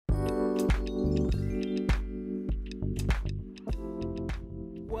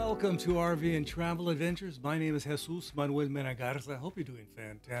Welcome to RV and Travel Adventures. My name is Jesus Manuel Menagarza. I hope you're doing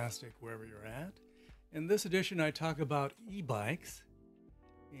fantastic wherever you're at. In this edition, I talk about e-bikes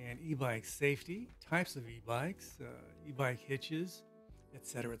and e-bike safety, types of e-bikes, e-bike hitches,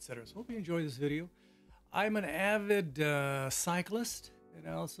 etc., etc. So hope you enjoy this video. I'm an avid cyclist,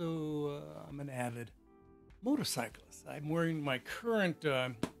 and also I'm an avid motorcyclist. I'm wearing my current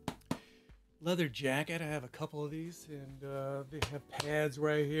leather jacket. I have a couple of these, and they have pads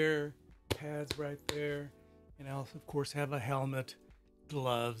right here, pads right there, and I also, of course, have a helmet,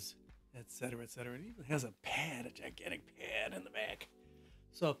 gloves, etc., etc. It even has a pad, a gigantic pad in the back.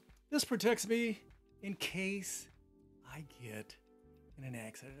 So this protects me in case I get in an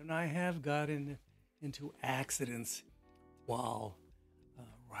accident, and I have gotten into accidents while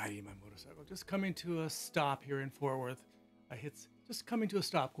riding my motorcycle. Just coming to a stop here in Fort Worth, just coming to a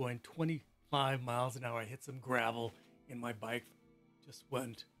stop going 25 miles an hour. I hit some gravel, and my bike just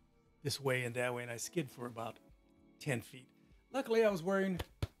went this way and that way, and I skid for about 10 feet. Luckily, I was wearing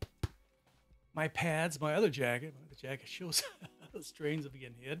my pads, my other jacket. The jacket shows the strains of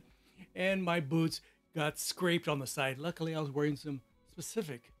getting hit, and my boots got scraped on the side. Luckily, I was wearing some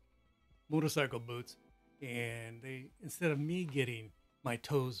specific motorcycle boots, and instead of me getting my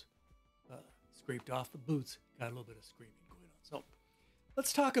toes scraped off, the boots got a little bit of scraping going on. So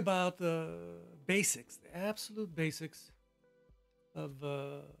let's talk about the basics, the absolute basics of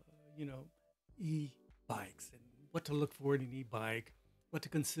e-bikes and what to look for in an e-bike, what to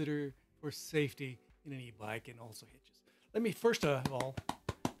consider for safety in an e-bike, and also hitches. Let me first of all,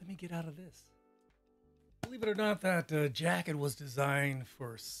 let me get out of this. Believe it or not, that jacket was designed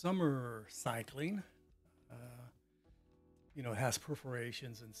for summer cycling. It has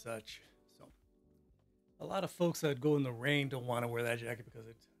perforations and such. So a lot of folks that go in the rain don't want to wear that jacket because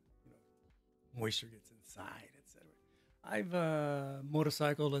moisture gets inside, etc. I've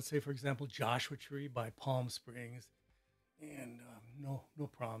motorcycled, let's say, for example, Joshua Tree by Palm Springs, and no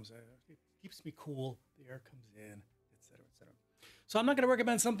problems. It keeps me cool. The air comes in, etc., etc. So I'm not going to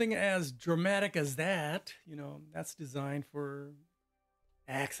recommend something as dramatic as that. That's designed for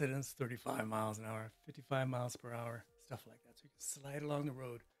accidents, 35 miles an hour, 55 miles per hour, stuff like that. So you can slide along the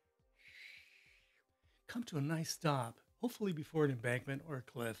road, come to a nice stop, hopefully before an embankment or a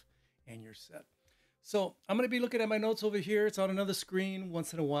cliff, and you're set. So I'm going to be looking at my notes over here. It's on another screen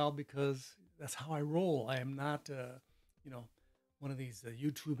once in a while because that's how I roll. I am not, one of these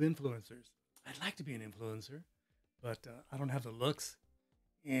YouTube influencers. I'd like to be an influencer, but I don't have the looks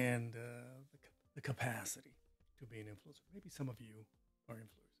and the capacity to be an influencer. Maybe some of you are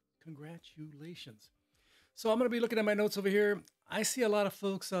influencers. Congratulations. So I'm going to be looking at my notes over here. I see a lot of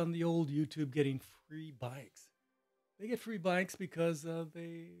folks on the old YouTube getting free bikes. They get free bikes because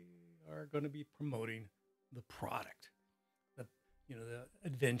they are going to be promoting the product, the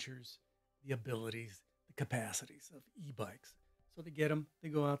adventures, the abilities, the capacities of e-bikes. So they get them, they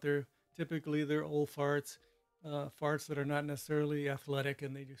go out there. Typically, they're old farts that are not necessarily athletic,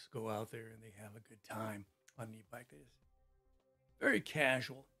 and they just go out there and they have a good time on an e-bike. Very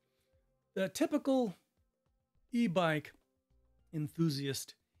casual. The typical e-bike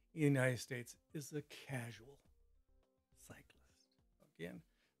enthusiast in the United States is a casual cyclist. Again,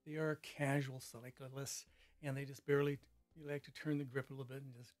 they are casual cyclists, and they just barely like to turn the grip a little bit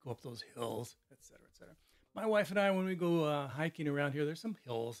and just go up those hills, etc., etc. My wife and I, when we go hiking around here, there's some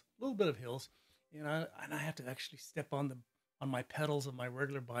hills, a little bit of hills, and I have to actually step on my pedals of my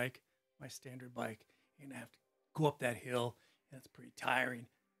regular bike, my standard bike, and I have to go up that hill, and it's pretty tiring.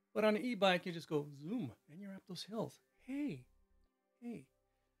 But on an e-bike, you just go zoom, and you're up those hills. Hey,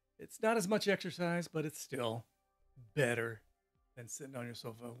 it's not as much exercise, but it's still better than sitting on your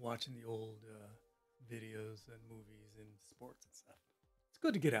sofa watching the old videos and movies and sports and stuff. It's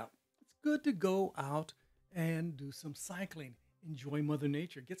good to get out. It's good to go out and do some cycling. Enjoy Mother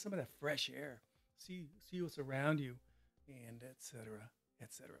Nature. Get some of that fresh air. See what's around you, and etc.,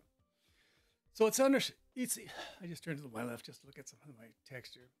 etc. So I just turned to my left just to look at some of my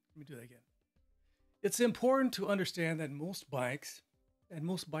texture. Let me do that again. It's important to understand that most bikes and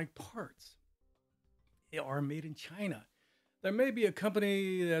most bike parts are made in China. There may be a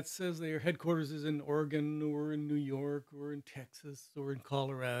company that says their headquarters is in Oregon or in New York or in Texas or in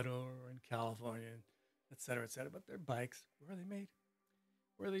Colorado or in California, etc., etc. But their bikes, where are they made?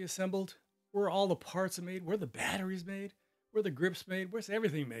 Where are they assembled? Where all the parts are made? Where are the batteries made? Where are the grips made? Where's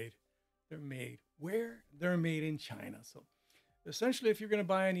everything made? They're made where? They're made in China. So essentially, if you're going to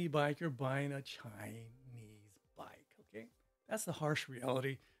buy an e-bike, you're buying a Chinese bike, okay? That's the harsh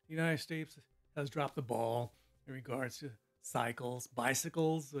reality. The United States has dropped the ball in regards to cycles,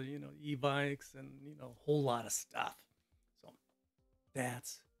 bicycles, e-bikes, and, a whole lot of stuff. So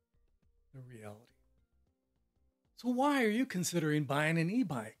that's the reality. So why are you considering buying an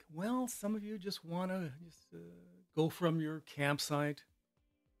e-bike? Well, some of you just want to go from your campsite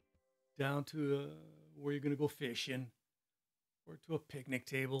down to where you're going to go fishing, or to a picnic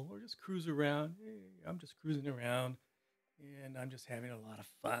table, or just cruise around. Hey, I'm just cruising around and I'm just having a lot of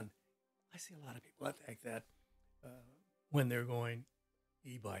fun. I see a lot of people like that uh, when they're going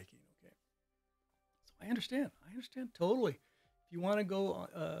e-biking. Okay, so I understand. I understand totally. If you want to go,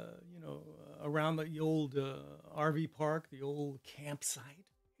 around the old RV park, the old campsite,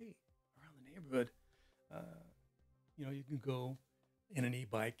 hey, around the neighborhood, uh, you can go in an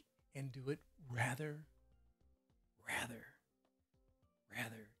e-bike and do it rather, rather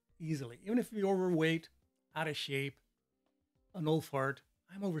easily. Even if you're overweight, out of shape, an old fart.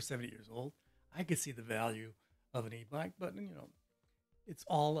 I'm over 70 years old. I could see the value of an e-bike, but it's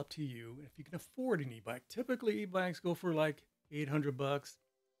all up to you if you can afford an e-bike. Typically, e-bikes go for like 800 bucks,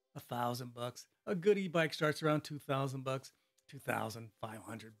 $1,000 bucks. A good e-bike starts around 2,000 bucks,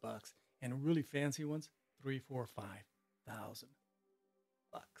 2,500 bucks, and really fancy ones, 3, 4, 5,000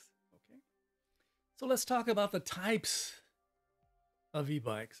 bucks. Okay, so let's talk about the types of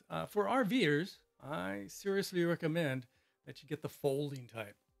e-bikes. For RVers, I seriously recommend that you get the folding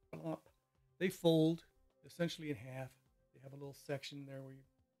type. They fold essentially in half. They have a little section there where you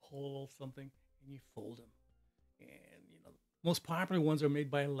pull a little something and you fold them. And most popular ones are made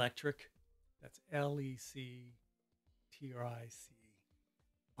by Electric. That's LECTRIC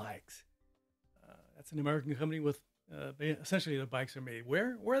bikes. That's an American company with essentially the bikes are made.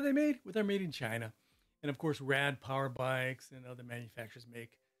 Where are they made? Well, they're made in China. And of course, Rad Power Bikes and other manufacturers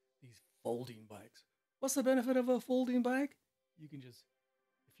make these folding bikes. What's the benefit of a folding bike? You can just,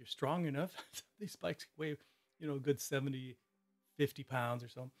 if you're strong enough, these bikes weigh, a good 70, 50 pounds or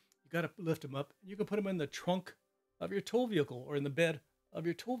so. You got to lift them up. You can put them in the trunk of your tow vehicle, or in the bed of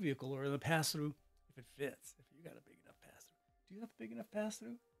your tow vehicle, or in the pass-through if it fits, if you got a big enough pass-through. Do you have a big enough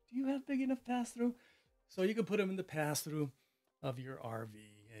pass-through? Do you have big enough pass-through? So you can put them in the pass-through of your RV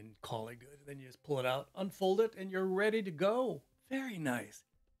and call it good. Then you just pull it out, unfold it, and you're ready to go. Very nice.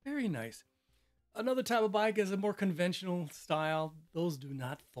 Very nice. Another type of bike is a more conventional style. Those do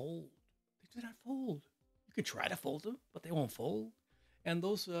not fold. They do not fold. You can try to fold them, but they won't fold. And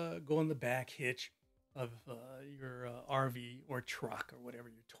those go in the back hitch of your RV or truck or whatever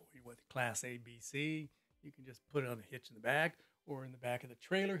you're towing with, Class A, B, C. You can just put it on the hitch in the back, or in the back of the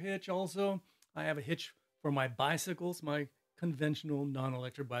trailer hitch also. I have a hitch for my bicycles, my conventional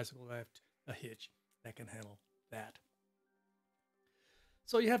non-electric bicycle. I have a hitch that can handle that.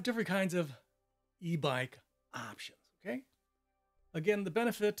 So you have different kinds of e-bike options, okay? Again, the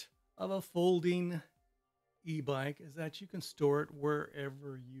benefit of a folding e-bike is that you can store it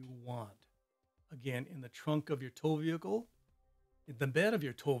wherever you want. Again, in the trunk of your tow vehicle, in the bed of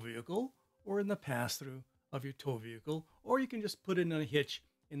your tow vehicle, or in the pass-through of your tow vehicle, or you can just put it in a hitch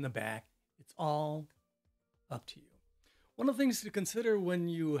in the back. It's all up to you. One of the things to consider when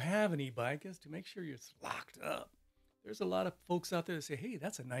you have an e-bike is to make sure it's locked up. There's a lot of folks out there that say, hey,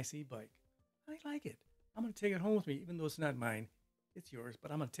 that's a nice e-bike. I like it. I'm going to take it home with me, even though it's not mine. It's yours,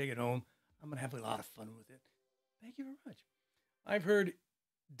 but I'm going to take it home. I'm going to have a lot of fun with it. Thank you very much. I've heard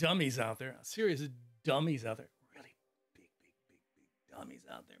dummies out there, serious dummies out there, really big dummies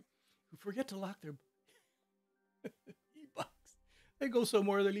out there who forget to lock their e-bikes. They go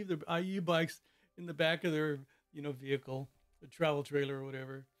somewhere, they leave their e-bikes in the back of their vehicle, the travel trailer or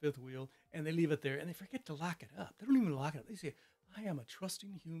whatever, fifth wheel, and they leave it there and they forget to lock it up. They don't even lock it up. They say, I am a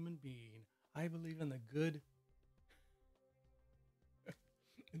trusting human being. I believe in the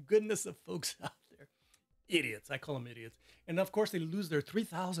goodness of folks out there. Idiots. I call them idiots. And of course, they lose their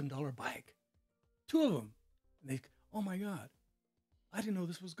 $3,000 bike. Two of them. And they, oh my God, I didn't know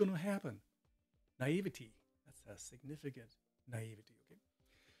this was going to happen. Naivety. That's a significant naivety. Okay.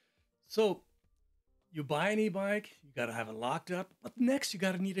 So you buy an e-bike, you got to have it locked up. But next, you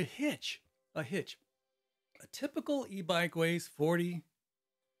got to need a hitch. A hitch. A typical e-bike weighs 40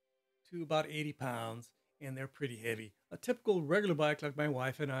 to about 80 pounds, and they're pretty heavy. A typical regular bike, like my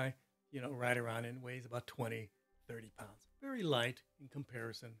wife and I, ride around in, weighs about 20, 30 pounds. Very light in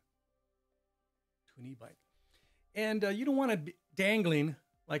comparison to an e-bike. And you don't want to be dangling,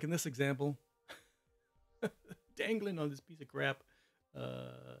 like in this example, dangling on this piece of crap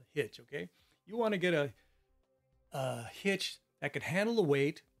hitch, okay? You want to get a hitch that could handle the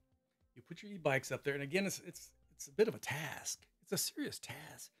weight. You put your e-bikes up there, and again, it's a bit of a task. It's a serious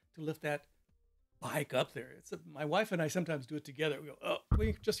task to lift that bike up there. My wife and I sometimes do it together. We go,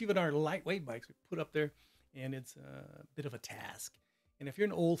 we just even our lightweight bikes we put up there, and it's a bit of a task. And if you're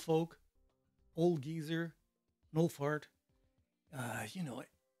an old old geezer, an old fart,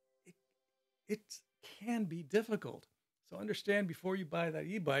 it can be difficult. So understand before you buy that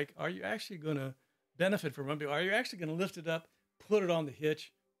e-bike, are you actually going to benefit from it? Are you actually going to lift it up, put it on the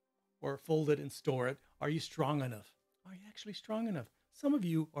hitch, or fold it and store it? Are you strong enough? Are you actually strong enough? Some of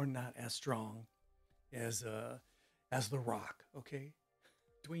you are not as strong as The Rock, okay?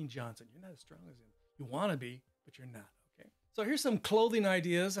 Dwayne Johnson, you're not as strong as him. You want to be, but you're not, okay? So here's some clothing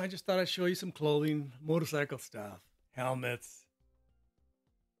ideas. I just thought I'd show you some clothing, motorcycle stuff, helmets.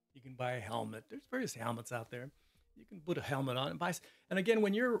 You can buy a helmet. There's various helmets out there. You can put a helmet on and buy. And again,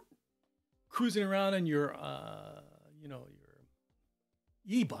 when you're cruising around in your, your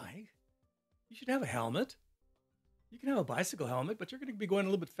e-bike, you should have a helmet. You can have a bicycle helmet, but you're going to be going a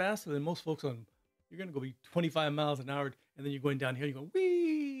little bit faster than most folks on. You're going to go be 25 miles an hour, and then you're going down here. You go,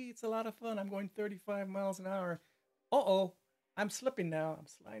 wee! It's a lot of fun. I'm going 35 miles an hour. Uh-oh, I'm slipping now. I'm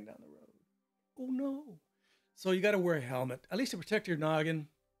sliding down the road. Oh no! So you got to wear a helmet, at least to protect your noggin.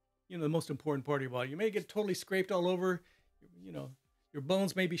 You know, the most important part of your body. You may get totally scraped all over. You know, your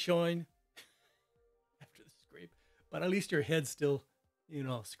bones may be showing after the scrape, but at least your head's still,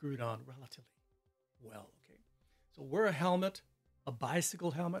 screwed on relatively well. Okay, so wear a helmet. A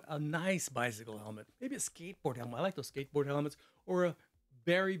bicycle helmet, a nice bicycle helmet, maybe a skateboard helmet. I like those skateboard helmets, or a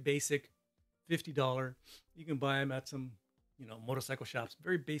very basic $50. You can buy them at some, motorcycle shops.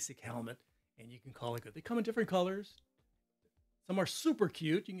 Very basic helmet, and you can call it good. They come in different colors. Some are super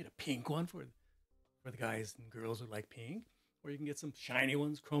cute. You can get a pink one for the guys and girls who like pink, or you can get some shiny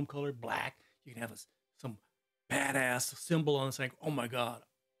ones, chrome colored, black. You can have some badass symbol on it saying, "Oh my God,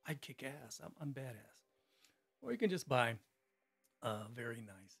 I kick ass. I'm badass." Or you can just buy very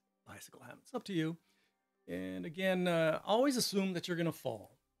nice bicycle helmet. It's up to you. And again, always assume that you're going to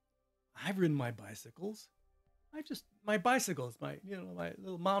fall. I've ridden my bicycles. My bicycles, my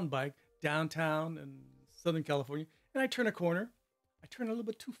little mountain bike downtown in Southern California. And I turn a corner. I turn a little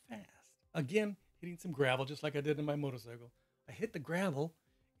bit too fast. Again, hitting some gravel, just like I did in my motorcycle. I hit the gravel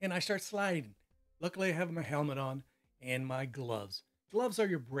and I start sliding. Luckily, I have my helmet on and my gloves. Gloves are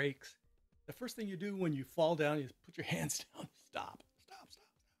your brakes. The first thing you do when you fall down is put your hands down. Stop.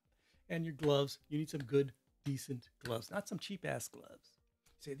 And your gloves, you need some good, decent gloves, not some cheap-ass gloves.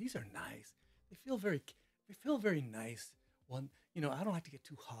 You say, these are nice. They feel very nice. I don't like to get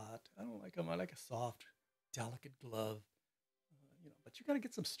too hot. I don't like them. I like a soft, delicate glove. But you got to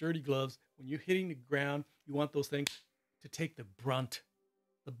get some sturdy gloves. When you're hitting the ground, you want those things to take the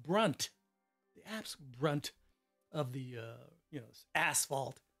absolute brunt of the,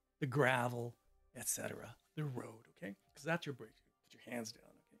 asphalt, the gravel, etc., the road, okay? Because that's your brakes. Put your hands down,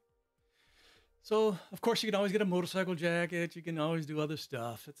 okay? So, of course, you can always get a motorcycle jacket. You can always do other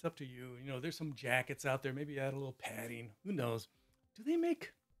stuff. It's up to you. There's some jackets out there. Maybe add a little padding. Who knows? Do they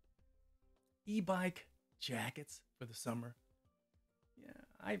make e-bike jackets for the summer?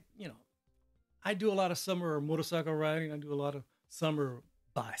 Yeah, I do a lot of summer motorcycle riding. I do a lot of summer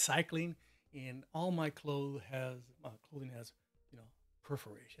bicycling, and all my clothing has,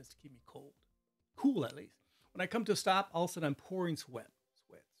 perforations to keep me cool at least. When I come to a stop, all of a sudden I'm pouring sweat.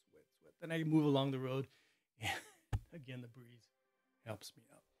 Then I move along the road, and again, the breeze helps me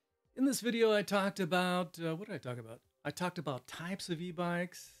out. In this video, I talked about, what did I talk about? I talked about types of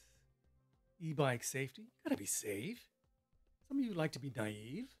e-bikes, e-bike safety. You gotta be safe. Some of you like to be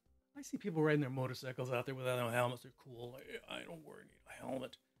naive. I see people riding their motorcycles out there without no helmets. They're cool. I don't need a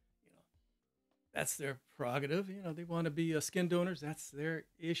helmet. That's their prerogative. They want to be skin donors. That's their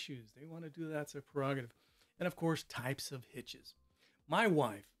issues. They want to do that. That's their prerogative. And of course, types of hitches. My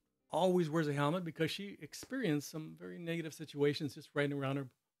wife always wears a helmet because she experienced some very negative situations just riding around her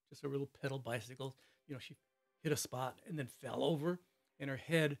little pedal bicycle. She hit a spot and then fell over, and her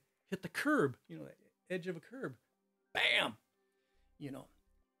head hit the curb, the edge of a curb. Bam!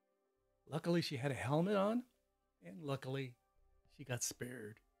 Luckily she had a helmet on, and luckily she got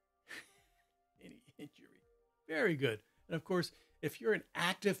spared any injury. Very good. And of course, if you're an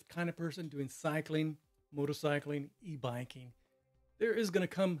active kind of person doing cycling, motorcycling, e-biking, there is going to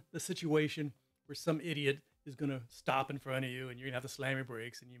come the situation where some idiot is going to stop in front of you, and you're going to have to slam your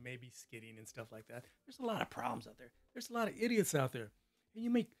brakes, and you may be skidding and stuff like that. There's a lot of problems out there. There's a lot of idiots out there. And you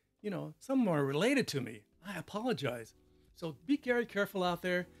make, some of them are related to me. I apologize. So be very careful out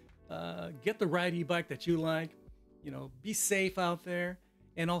there. Get the right e-bike that you like. Be safe out there.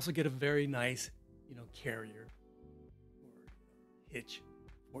 And also get a very nice, carrier or hitch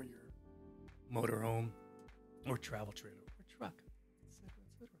for your motorhome or travel trailer or truck, etc.,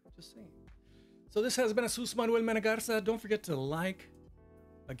 etc. Just saying. So this has been Jesus Manuel Menegarza. Don't forget to like.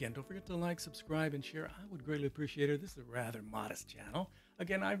 Again, don't forget to like, subscribe, and share. I would greatly appreciate it. This is a rather modest channel.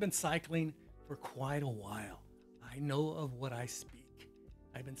 Again, I've been cycling for quite a while. I know of what I speak.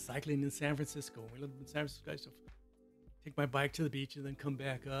 I I've been cycling in San Francisco. We lived in San Francisco. I used to take my bike to the beach and then come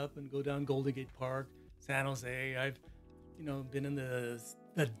back up and go down Golden Gate Park, San Jose. I've, been in the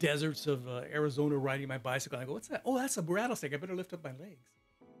deserts of Arizona riding my bicycle. I go, what's that? Oh, that's a rattlesnake. I better lift up my legs.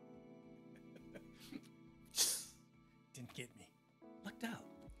 Didn't get me. Lucked out.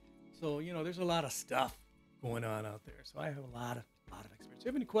 So, there's a lot of stuff going on out there. So I have a lot of experience. If you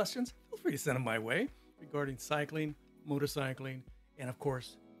have any questions, feel free to send them my way regarding cycling, motorcycling, and of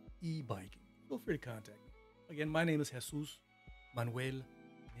course, e-biking. Feel free to contact me. Again, my name is Jesus Manuel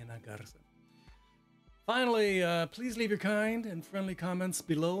Mena Garza. Finally, please leave your kind and friendly comments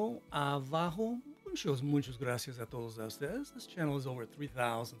below. Abajo. Muchas gracias a todos ustedes. This channel is over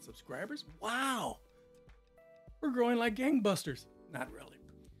 3,000 subscribers. Wow! We're growing like gangbusters. Not really.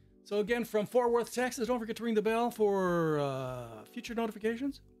 So again, from Fort Worth, Texas, don't forget to ring the bell for future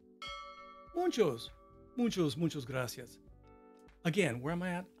notifications. Muchos gracias. Again, where am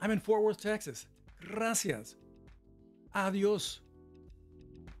I at? I'm in Fort Worth, Texas. Gracias. Adios.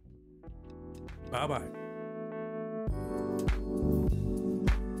 Bye-bye.